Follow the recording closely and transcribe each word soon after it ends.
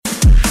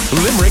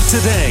Limerick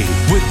Today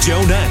with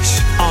Joe Nash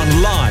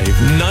on Live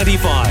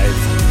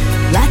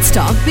 95. Let's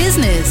talk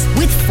business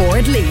with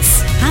Ford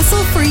Lease.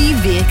 Hassle-free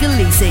vehicle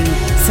leasing.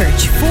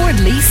 Search Ford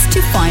Lease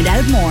to find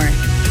out more.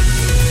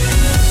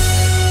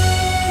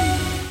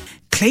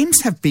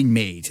 Claims have been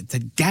made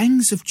that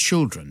gangs of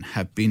children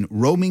have been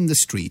roaming the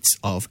streets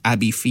of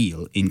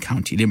Abbeyfeale in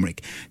County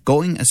Limerick,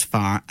 going as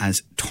far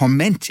as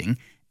tormenting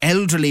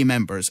elderly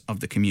members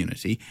of the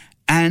community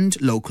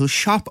and local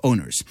shop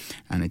owners.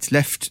 And it's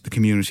left the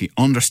community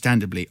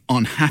understandably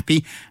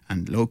unhappy,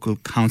 and local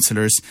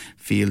councillors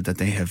feel that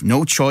they have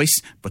no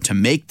choice but to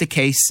make the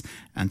case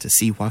and to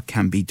see what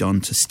can be done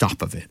to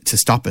stop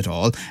it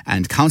all.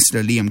 And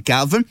Councillor Liam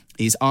Galvin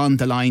is on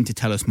the line to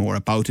tell us more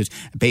about it,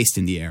 based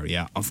in the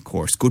area, of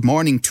course. Good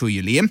morning to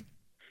you, Liam.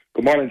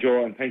 Good morning,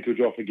 Joe, and thank you,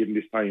 Joe, for giving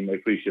this time. I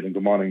appreciate it, and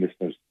good morning,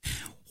 listeners.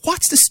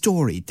 What's the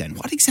story then?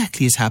 What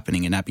exactly is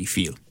happening in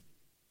Abbeyfeale?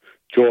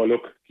 Joe,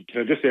 look,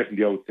 can I just say from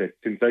the outset,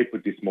 since I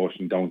put this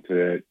motion down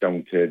to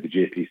the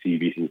JPC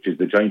meeting, which is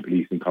the Joint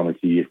Policing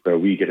Committee, where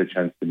we get a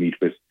chance to meet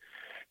with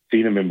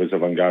senior members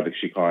of An Garda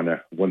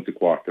Síochána once a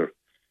quarter,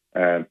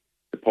 the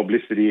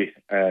publicity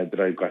that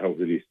I've got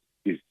out of this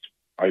is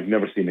I've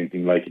never seen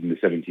anything like it in the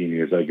 17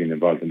 years I've been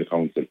involved in the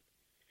council.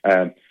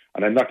 And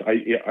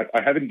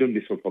I haven't done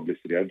this for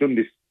publicity. I've done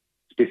this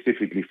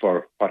specifically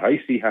for what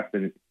I see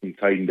happening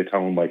inside the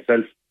town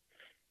myself,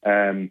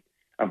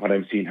 and what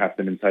I'm seeing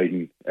happen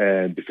inside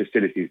the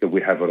facilities that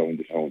we have around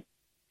the town.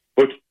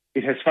 But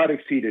it has far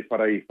exceeded what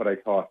I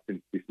thought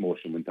since this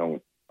motion went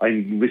down.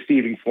 I'm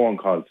receiving phone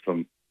calls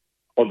from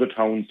other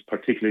towns,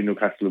 particularly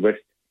Newcastle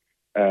West,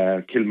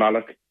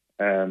 Kilmallock,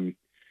 and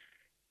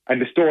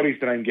the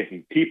stories that I'm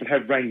getting. People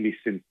have rang me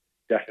since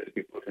that has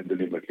been put in the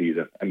Limerick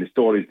Leader, and the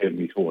stories they've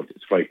been told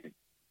is frightening.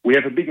 We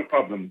have a bigger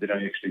problem than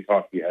I actually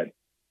thought we had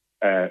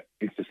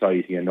in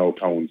society and our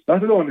towns.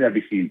 Not alone in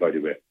Abbeyfeale, by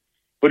the way,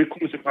 but it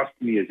comes across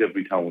to me as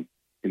every town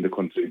in the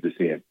country is the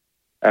same.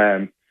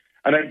 And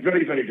I'm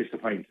very, very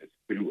disappointed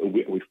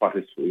with what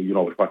is,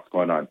 with what's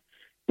going on.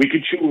 We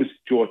can choose,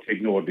 Joe, to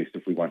ignore this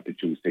if we want to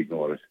choose to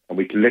ignore it, and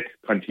we can let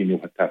continue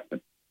what's happening,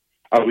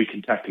 or we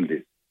can tackle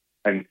this.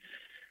 And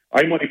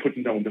I'm only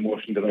putting down the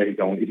motion that I have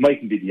down. It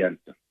mightn't be the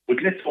answer, but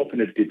let's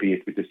open a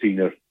debate with the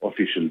senior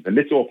officials, and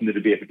let's open the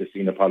debate with the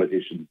senior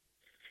politicians,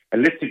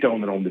 and let's sit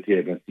down around the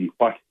table and see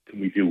what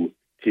can we do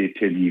to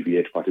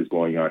alleviate what is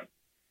going on.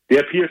 There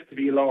appears to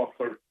be a law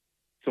for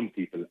some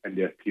people, and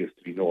there appears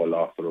to be no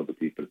law for other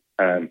people.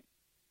 And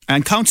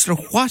Councillor,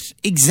 what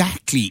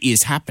exactly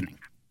is happening?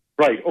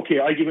 Right, okay,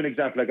 I'll give an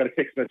example. I got a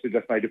text message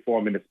last night at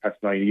 4 minutes past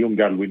 9. A young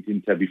girl went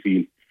into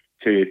Abbeyfeale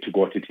to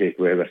go to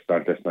takeaway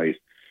restaurant last night.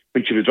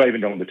 When she was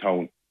driving down the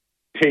town,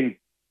 the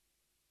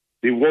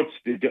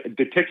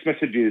text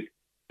message is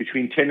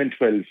between 10 and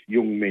 12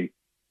 young men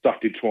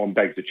started throwing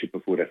bags of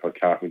chipper food at her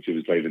car when she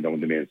was driving down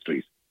the main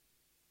street.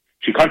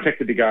 She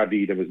contacted the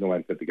Gardaí. There was no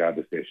answer at the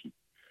Garda station.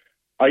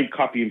 I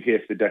copy and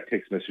pasted that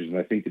text message and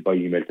I sent it by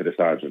email to the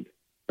sergeant.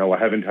 Now, I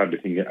haven't heard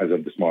anything as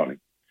of this morning.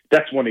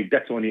 That's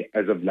only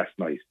as of last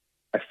night.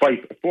 At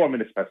 4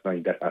 minutes past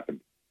 9, that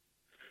happened.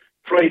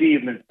 Friday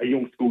evening, a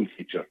young school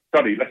teacher,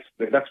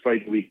 that's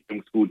Friday week,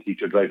 young school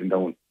teacher driving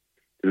down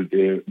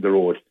the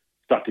road,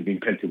 started being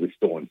pelted with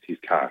stones, his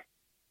car.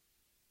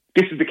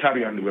 This is the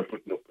carry-on that we're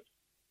putting up with.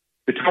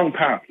 The town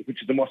park,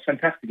 which is the most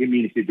fantastic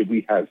amenity that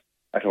we have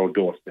at our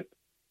doorstep.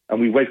 And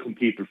we welcome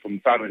people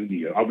from far and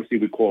near. Obviously,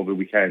 with COVID,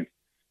 we can't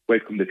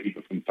welcome the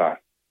people from far,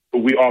 but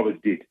we always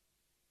did.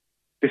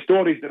 The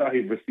stories that I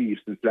have received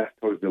since last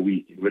Thursday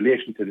week in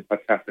relation to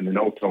what's happened in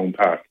Old Town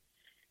Park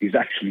is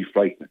actually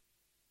frightening.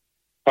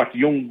 What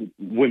young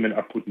women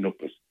are putting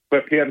up with,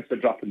 where parents are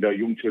dropping their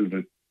young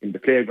children in the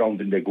playground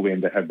and they go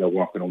in, they have their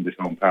walk around the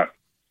town park,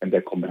 and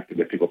they come back and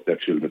they pick up their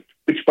children.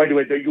 Which, by the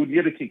way, you the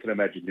other thing can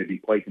imagine they'd be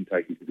quite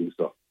entitled to do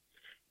so.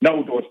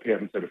 Now those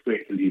parents are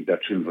afraid to leave their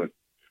children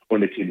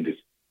unattended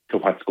to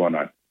what's going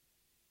on.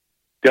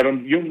 There are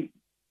young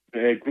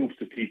groups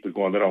of people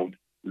going around,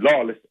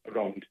 lawless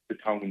around the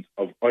towns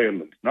of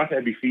Ireland. Not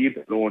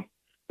Abbeyfeale alone,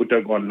 but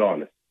they're going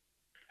lawless.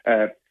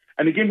 And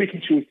again, we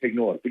can choose to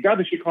ignore it. The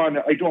Garda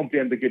Síochána, I don't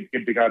blame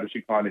the Garda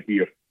Síochána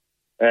here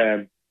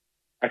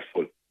at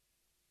full.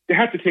 They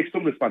have to take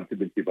some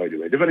responsibility, by the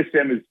way. The very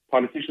same as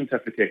politicians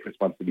have to take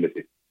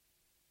responsibility.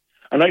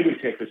 And I will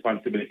take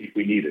responsibility if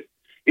we need it.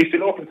 If the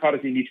local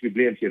authority needs to be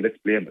blamed here, let's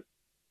blame it.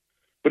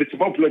 But it's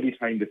about bloody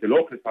time that the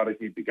local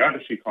authority, the Garda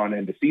Síochána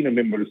and the senior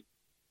members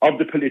of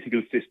the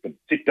political system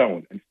sit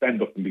down and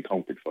stand up and be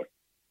counted for.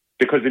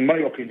 Because in my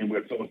opinion,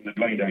 we're closing a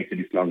blind eye to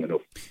this long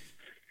enough.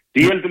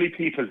 The elderly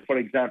people, for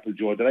example,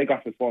 Joe, that I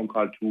got a phone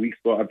call 2 weeks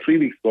ago or 3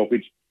 weeks ago,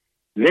 which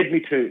led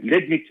me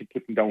to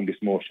putting down this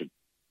motion.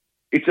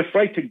 It's a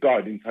fright to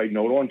God inside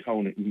our own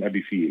town in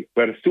Abbeyfeale,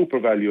 where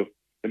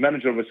the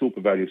manager of a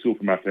SuperValu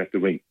supermarket had to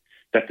ring,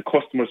 that the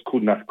customers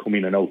could not come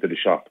in and out of the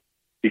shop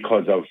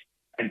because of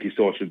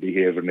antisocial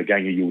behaviour and a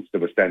gang of youths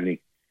that were standing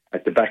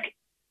at the back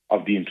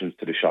of the entrance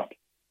to the shop.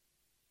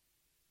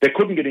 They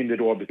couldn't get in the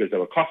door because they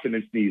were coughing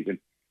and sneezing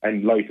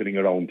and loitering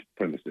around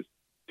premises.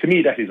 To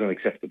me, that is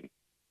unacceptable.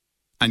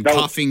 And now,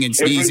 coughing and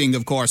sneezing,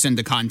 of course, in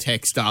the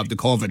context of the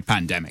COVID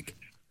pandemic.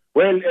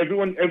 Well,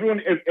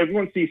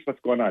 everyone sees what's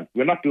going on.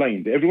 We're not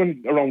blind.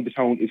 Everyone around the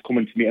town is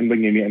coming to me and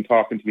ringing me and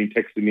talking to me and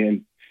texting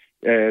me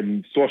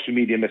and social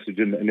media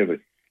messaging and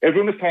everything.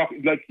 Everyone is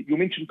talking, like you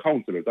mentioned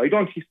councillors. I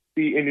don't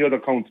see any other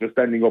councillor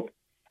standing up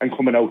and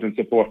coming out and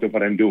supporting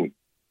what I'm doing.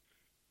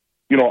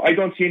 You know, I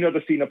don't see any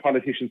other senior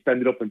politician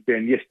standing up and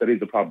saying, yes, there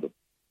is a problem.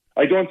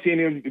 I don't see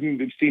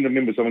any senior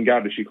members of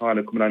Garda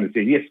Síochána coming on and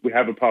saying, yes, we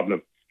have a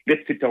problem.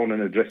 Let's sit down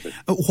and address it.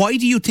 Why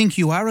do you think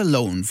you are a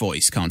lone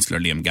voice, Councillor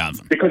Liam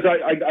Galvin? Because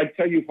I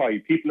tell you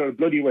why. People are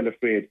bloody well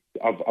afraid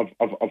of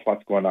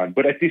what's going on.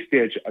 But at this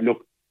stage,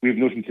 look, we have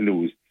nothing to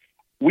lose.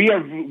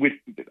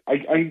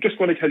 I'm just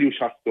going to tell you a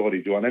short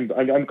story, Joe, and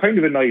I'm kind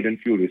of annoyed and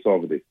furious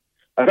over this.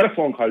 I got a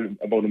phone call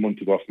about a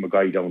month ago from a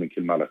guy down in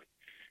Kilmallock.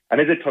 And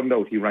as it turned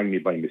out, he rang me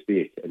by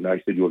mistake. And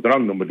I said, you have the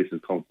wrong number, this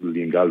is Councillor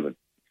Liam Galvin.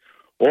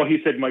 Oh, he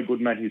said, my good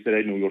man, he said,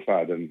 I know your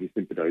father, and he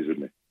sympathised with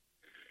me.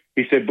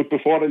 He said, but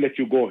before I let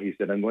you go, he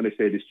said, I'm going to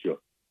say this to you.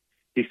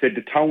 He said,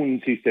 the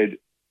towns, he said,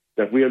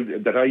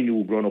 that I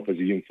knew growing up as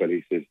a young fella,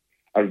 he said,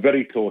 are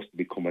very close to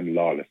becoming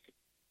lawless.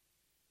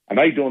 And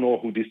I don't know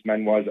who this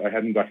man was. I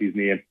haven't got his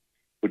name,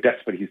 but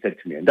that's what he said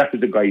to me. And that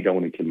was the guy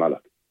down in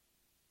Kilmallock.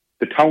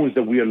 The towns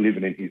that we are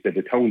living in, he said,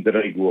 the towns that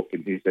I grew up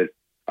in, he said,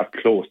 are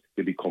close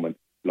to becoming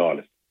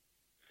lawless.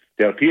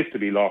 There appears to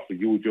be law for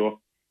you, Joe.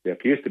 There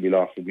appears to be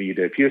law for me.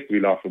 There appears to be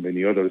law for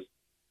many others.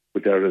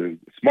 But there is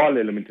a small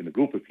element in a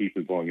group of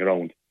people going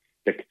around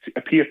that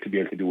appear to be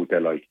able to do what they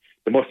like.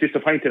 The most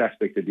disappointing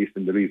aspect of this,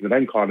 and the reason that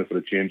I'm calling for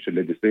a change in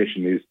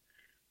legislation, is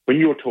when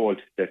you're told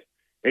that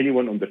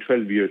anyone under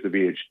 12 years of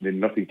age, then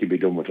nothing can be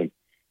done with them.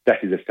 That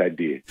is a sad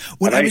day.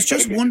 Well, I was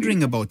just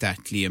wondering about that,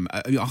 Liam.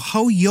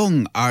 How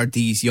young are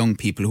these young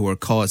people who are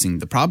causing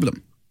the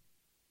problem?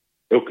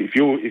 Look, if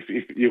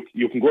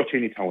you can go to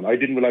any town. I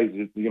didn't realise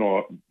that, you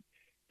know,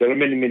 there are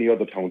many, many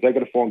other towns. I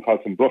got a phone call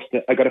from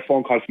Bruston. I got a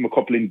phone call from a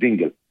couple in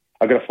Dingle.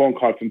 I got a phone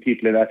call from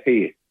people in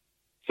Athay,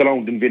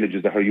 surrounding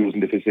villages that are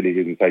using the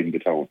facilities inside the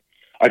town.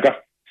 I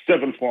got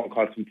several phone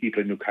calls from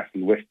people in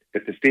Newcastle West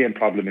that the same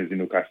problem is in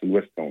Newcastle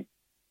West town.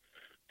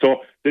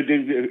 So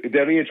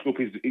their age group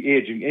is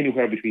aging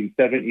anywhere between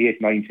 7,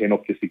 8, 9, 10,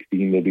 up to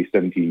 16, maybe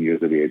 17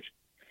 years of age.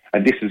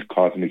 And this is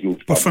causing a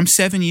huge problem. But from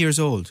 7 years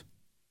old?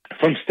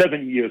 From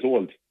 7 years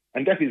old.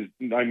 And that is,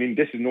 I mean,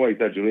 this is no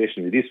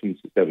exaggeration. It is from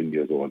 7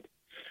 years old.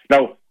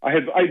 Now,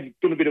 I've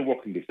done a bit of work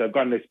on this. I've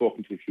gone and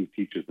spoken to a few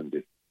teachers on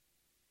this.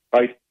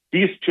 Right?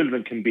 These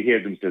children can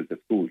behave themselves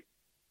at school.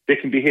 They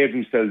can behave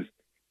themselves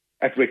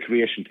at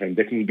recreation time.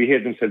 They can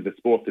behave themselves at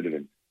sports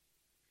events.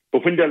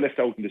 But when they're left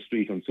out in the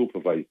street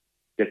unsupervised,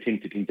 they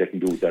tend to think they can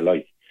do what they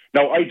like.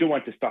 Now, I don't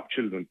want to stop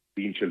children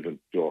being children,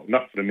 Joe.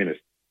 Not for a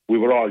minute. We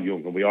were all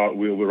young and we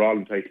were all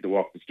entitled to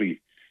walk the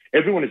street.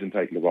 Everyone is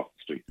entitled to walk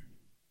the street.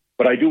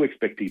 But I do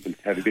expect people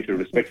to have a bit of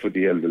respect for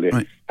the elderly,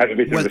 right. Have a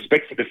bit of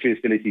respect for the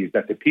facilities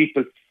that the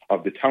people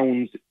of the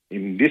towns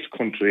in this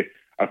country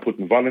are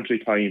putting voluntary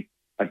time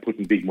and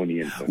putting big money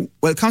into.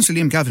 Well, Councillor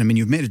Liam Galvin, I mean,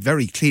 you've made it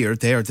very clear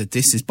there that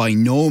this is by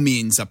no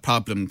means a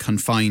problem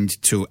confined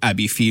to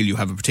Abbeyfeale. You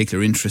have a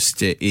particular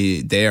interest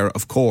there,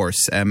 of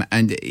course. And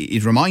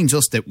it reminds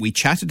us that we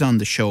chatted on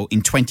the show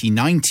in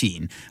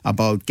 2019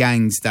 about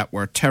gangs that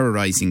were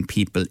terrorising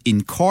people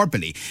in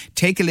Corbally.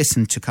 Take a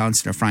listen to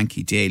Councillor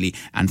Frankie Daly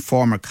and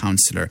former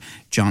Councillor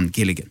John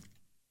Gilligan.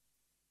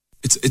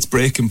 It's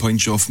breaking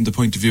point, Joe, from the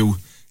point of view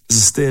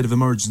there's a state of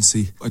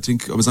emergency. I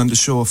think I was on the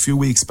show a few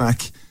weeks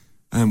back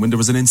when there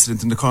was an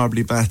incident in the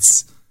Corbally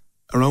Bats.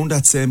 Around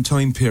that same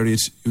time period,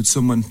 you had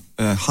someone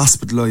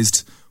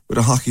hospitalised with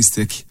a hockey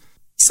stick.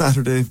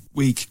 Saturday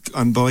week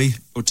on by,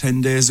 or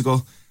 10 days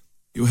ago,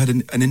 you had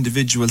an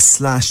individual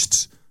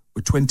slashed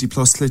with 20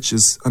 plus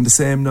stitches. On the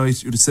same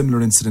night, you had a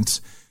similar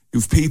incident. You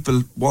have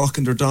people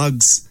walking their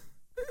dogs,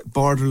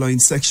 borderline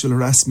sexual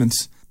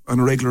harassment on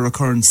a regular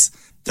occurrence.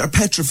 They're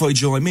petrified,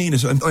 Joe. I mean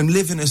it. I'm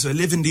living it. I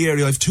live in the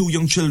area. I have 2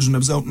 young children. I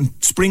was out in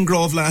Spring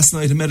Grove last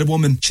night and met a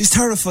woman. She's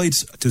terrified.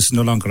 This is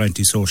no longer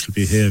antisocial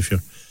behaviour.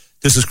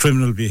 This is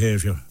criminal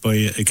behaviour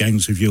by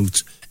gangs of youth.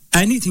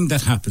 Anything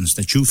that happens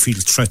that you feel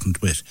threatened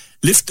with,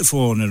 lift the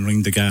phone and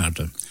ring the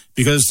Garda.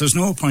 Because there's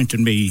no point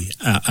in me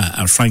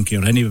or Frankie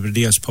or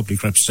anybody else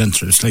public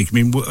representatives. Like, I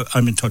mean,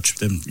 I'm in touch with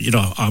them, you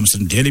know, almost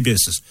on a daily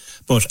basis.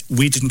 But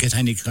we didn't get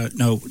any...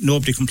 No,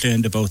 nobody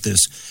complained about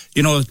this.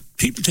 You know,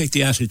 people take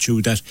the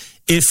attitude that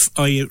if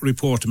I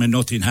report them and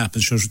nothing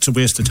happens, sure, it's a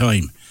waste of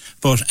time.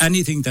 But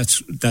anything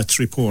that's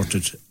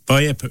reported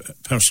by a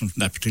person from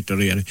that particular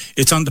area,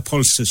 it's on the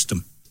pulse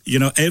system. You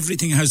know,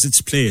 everything has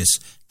its place.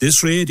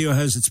 This radio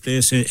has its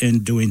place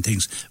in doing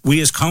things.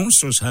 We as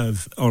councillors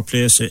have our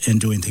place in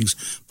doing things.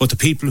 But the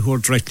people who are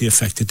directly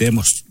affected, they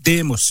must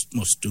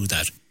do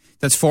that.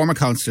 That's former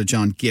Councillor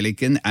John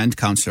Gilligan and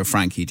Councillor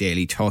Frankie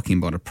Daly talking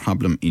about a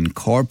problem in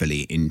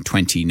Corbally in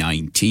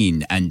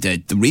 2019. And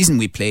the reason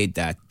we played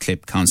that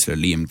clip, Councillor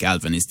Liam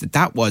Galvin, is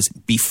that was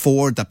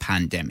before the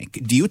pandemic.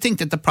 Do you think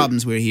that the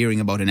problems we're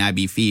hearing about in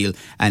Abbeyfeale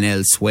and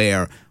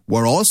elsewhere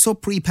were also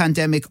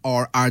pre-pandemic,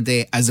 or are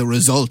they as a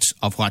result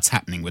of what's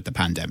happening with the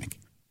pandemic?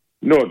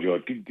 No, Joe.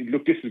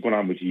 Look, this is going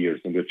on with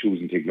years, and they're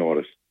choosing to ignore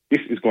it.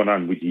 This is going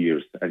on with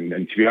years, and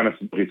to be honest,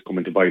 it's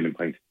coming to boiling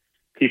point.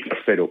 People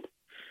are fed up.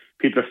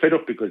 People are fed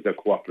up because they're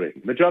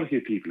cooperating. The majority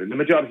of people, and the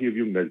majority of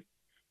young men,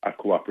 are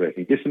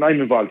cooperating. Listen,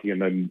 I'm involved here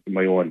in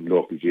my own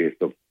local GA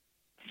stuff,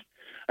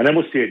 and I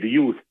must say the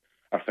youth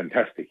are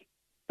fantastic.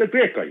 They're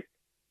great guys.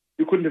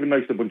 You couldn't have a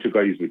nicer bunch of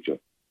guys with you.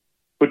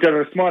 But there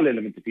are a small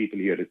element of people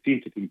here that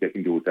seem to think they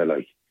can do what they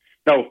like.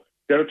 Now,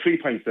 there are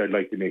 3 points that I'd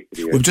like to make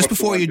today. Well, just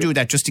before you do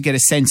that, just to get a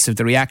sense of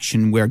the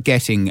reaction we're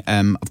getting,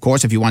 of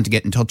course, if you want to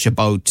get in touch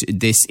about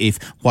this, if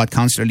what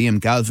Councillor Liam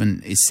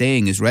Galvin is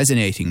saying is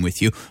resonating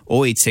with you,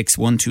 086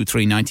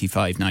 123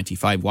 95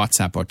 95,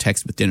 WhatsApp or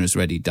text with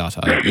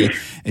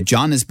dinnersready.ie.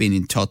 John has been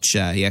in touch.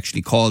 He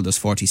actually called us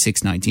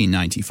 46 19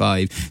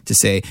 95 to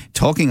say,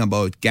 talking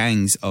about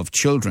gangs of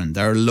children,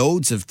 there are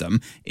loads of them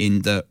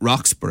in the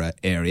Roxborough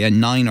area,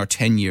 9 or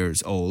 10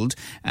 years old,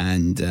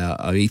 and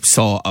I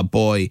saw a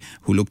boy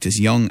who looked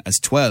as young as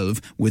 12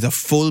 with a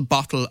full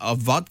bottle of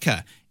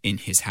vodka in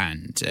his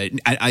hand.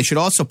 I should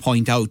also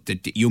point out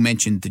that you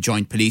mentioned the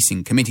Joint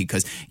Policing Committee,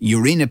 because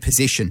you're in a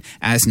position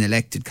as an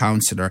elected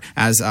councillor,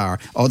 as are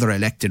other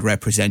elected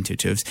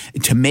representatives,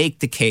 to make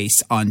the case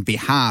on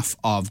behalf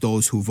of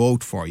those who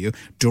vote for you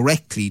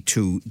directly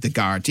to the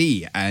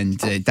Gardaí. And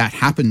that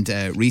happened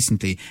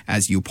recently,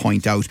 as you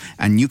point out.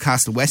 And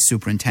Newcastle West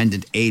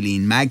Superintendent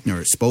Aileen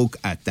Magner spoke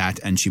at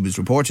that, and she was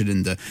reported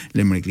in the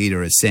Limerick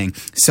Leader as saying,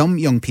 some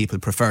young people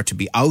prefer to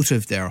be out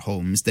of their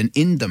homes than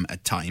in them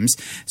at times.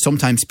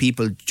 Sometimes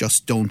people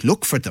just don't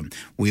look for them.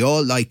 We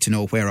all like to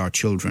know where our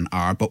children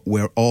are, but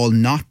we're all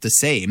not the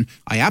same.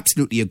 I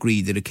absolutely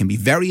agree that it can be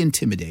very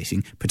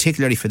intimidating,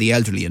 particularly for the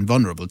elderly and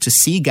vulnerable, to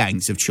see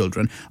gangs of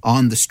children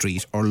on the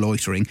street or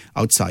loitering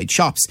outside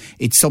shops.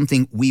 It's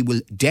something we will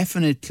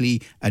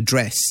definitely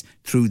address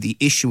through the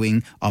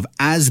issuing of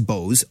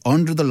ASBOs.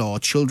 Under the law,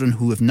 children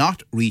who have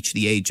not reached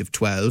the age of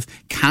 12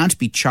 can't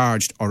be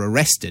charged or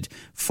arrested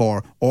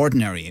for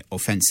ordinary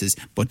offences,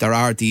 but there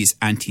are these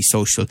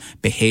antisocial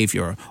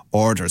behaviour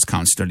orders,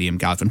 Councillor Liam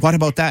Galvin. What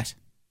about that?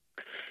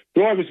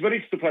 So I was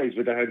very surprised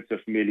with the answer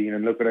from Aileen,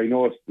 and look, I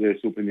know the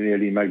Superintendent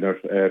Aileen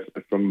Magner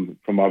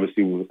from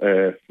obviously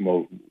from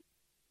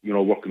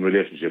a working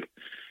relationship.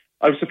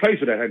 I was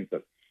surprised with that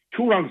answer.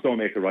 2 wrongs don't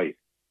make a right.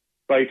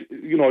 Right,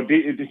 you know,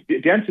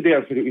 the answer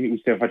there,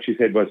 what she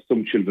said was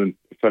some children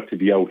prefer to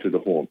be out of the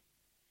home.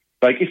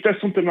 Like, if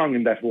there's something wrong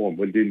in that home,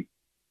 well then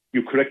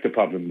you correct the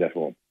problem in that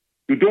home.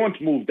 You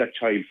don't move that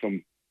child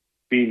from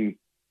being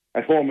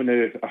at home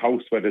in a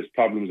house where there's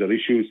problems or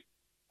issues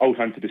out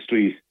onto the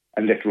street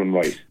and let run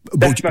right.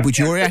 But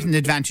you're at an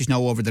advantage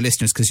now over the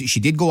listeners, because she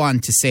did go on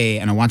to say,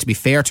 and I want to be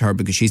fair to her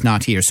because she's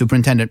not here,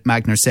 Superintendent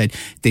Magner said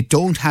they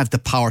don't have the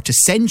power to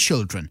send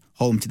children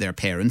home to their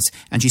parents,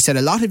 and she said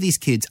a lot of these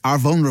kids are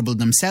vulnerable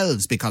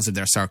themselves because of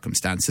their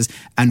circumstances,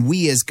 and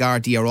we as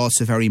Gardaí are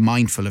also very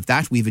mindful of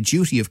that. We have a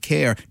duty of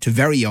care to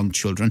very young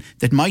children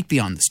that might be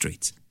on the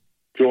streets.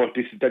 Joe,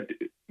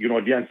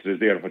 the answer is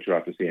there, what you're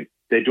after saying.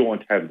 They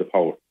don't have the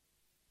power.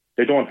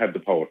 They don't have the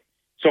power.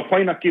 So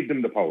why not give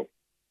them the power?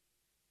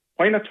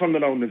 Why not turn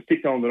around and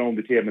sit down around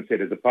the table and say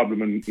there's a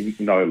problem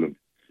in Ireland?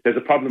 There's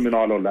a problem in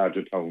all our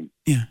larger towns.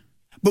 Yeah.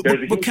 But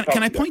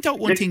can I point out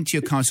one thing to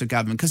you, Councillor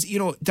Galvin? Because, you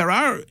know, there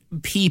are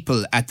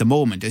people at the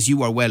moment, as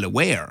you are well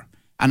aware,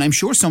 and I'm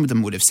sure some of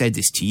them would have said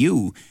this to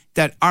you,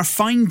 that are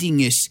finding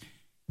it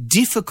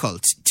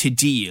difficult to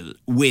deal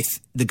with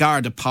the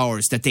Garda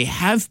powers that they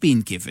have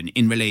been given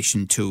in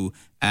relation to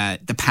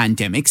the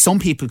pandemic. Some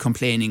people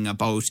complaining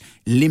about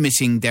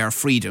limiting their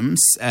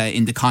freedoms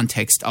in the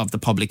context of the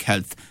public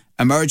health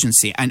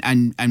emergency.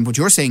 And what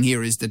you're saying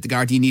here is that the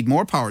Gardaí need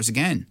more powers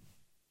again.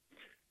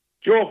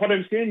 Joe, what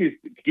I'm saying is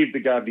to give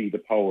the Gardaí the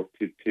power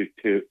to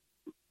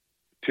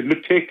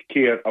take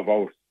care of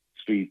our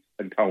streets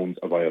and towns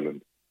of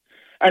Ireland.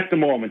 At the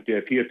moment, they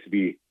appear to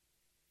be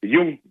the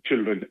young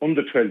children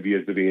under 12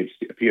 years of age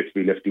appear to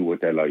be left to do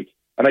what they like.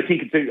 And I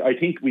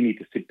think we need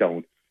to sit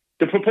down.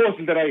 The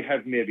proposal that I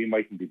have maybe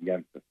mightn't be the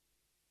answer.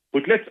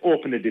 But let's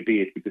open a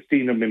debate with the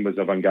senior members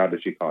of An Garda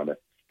Síochána.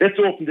 Let's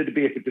open the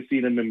debate with the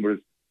senior members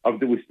of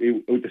the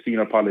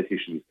senior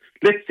politicians.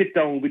 Let's sit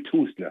down with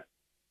TUSLA.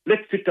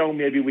 Let's sit down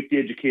maybe with the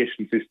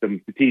education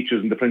system, the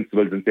teachers and the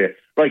principals, and say,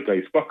 right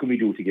guys, what can we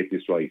do to get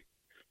this right?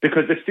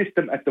 Because the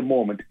system at the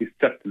moment is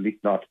certainly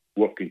not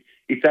working.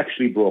 It's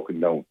actually broken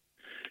down.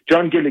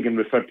 John Gilligan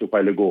referred to a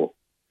while ago,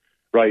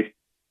 right?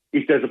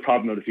 If there's a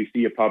problem, or if you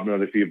see a problem,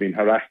 or if you've been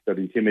harassed or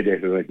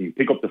intimidated or anything,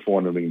 pick up the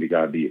phone and ring the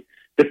Gardaí.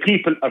 The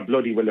people are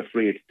bloody well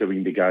afraid to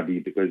ring the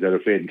Gardaí because they're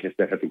afraid in case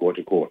they have to go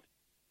to court.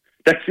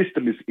 That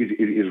system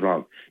is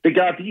wrong. The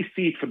Gardaí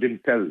see it for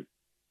themselves.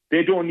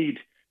 They don't need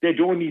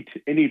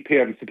any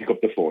parents to pick up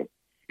the phone.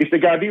 If the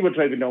Gardaí were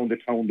driving down the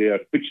town there,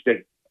 which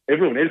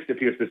everyone else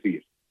appears to see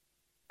it.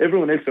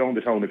 Everyone else around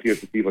the town appears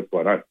to see what's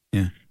going on.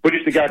 Yeah. But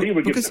if the Gardaí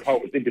were given the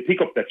powers then to pick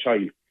up that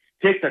child,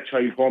 take that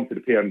child home to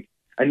the parents,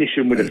 and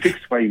issue him with a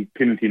fixed fine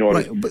penalty in order.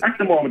 Right, at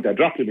the moment, they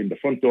dropped him in the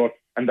front door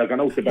and they're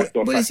gone out the back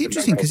door. But it's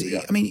interesting because,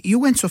 I mean, you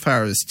went so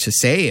far as to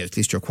say, at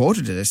least you're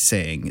quoted as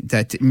saying,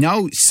 that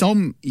now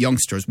some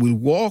youngsters will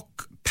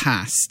walk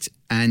passed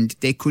and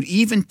they could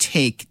even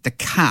take the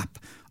cap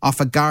off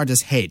a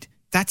Garda's head.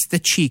 That's the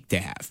cheek they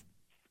have.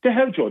 They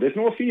have, Joe. There's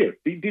no fear.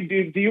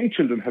 The young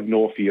children have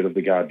no fear of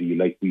the Gardaí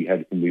like we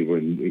had when we were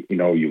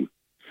in our youth.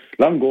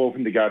 Long ago,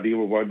 when the Gardaí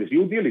were warned,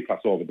 you'd nearly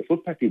cross over the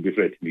footpath, you'd be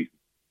afraid to meet them.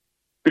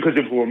 Because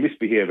if we were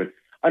misbehaving.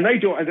 And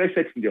as I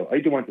said to you, I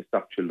don't want to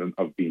stop children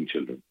of being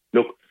children.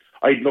 Look,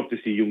 I'd love to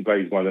see young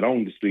guys going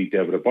around the street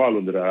there with a ball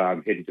under their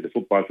arm, heading to the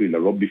football field,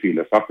 or rugby field,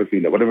 or soccer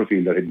field, or whatever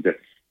field they're heading to.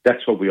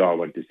 That's what we all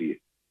want to see.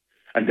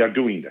 And they're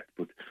doing that.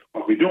 But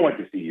what we don't want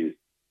to see is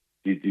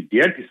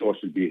the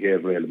antisocial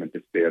behaviour element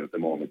that's there at the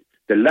moment.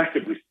 The lack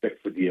of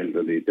respect for the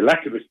elderly, the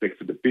lack of respect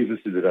for the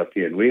businesses that are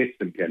paying rates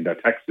and paying their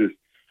taxes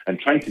and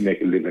trying to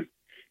make a living.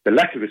 The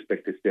lack of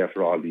respect that's there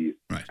for all these.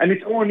 Right. And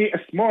it's only a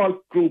small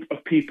group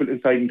of people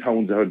inside in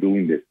towns that are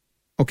doing this.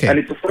 Okay. And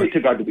it's a fight to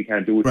God that we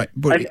can't do it. Right,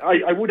 but and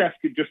I would ask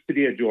you just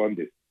today, Joe, on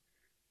this.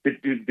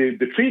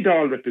 The three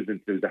Dáil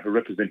representatives that are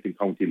representing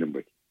County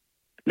Limerick,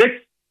 let's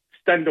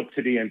stand up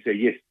today and say,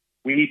 yes,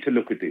 we need to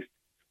look at this.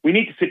 We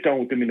need to sit down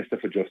with the Minister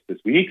for Justice.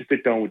 We need to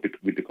sit down with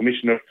the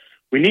Commissioner.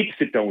 We need to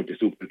sit down with the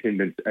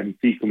Superintendent and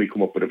see can we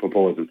come up with a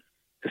proposal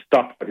to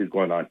stop what is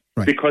going on.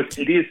 Right. Because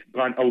it is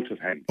gone out of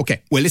hand.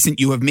 Okay. Well, listen,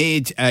 you have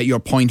made your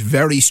point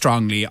very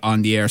strongly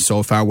on the air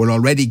so far. We're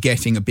already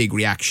getting a big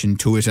reaction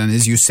to it. And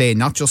as you say,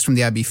 not just from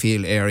the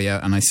Abbeyfield area,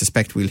 and I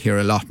suspect we'll hear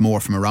a lot more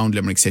from around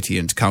Limerick City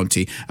and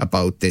County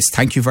about this.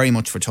 Thank you very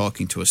much for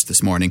talking to us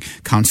this morning,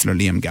 Councillor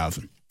Liam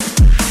Galvin.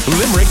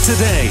 Limerick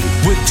Today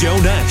with Joe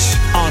Nash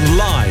on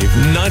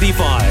Live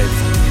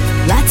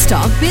 95. Let's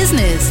talk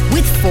business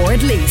with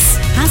Ford Lease.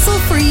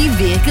 Hassle-free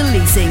vehicle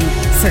leasing.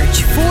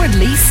 Search Ford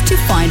Lease to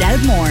find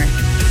out more.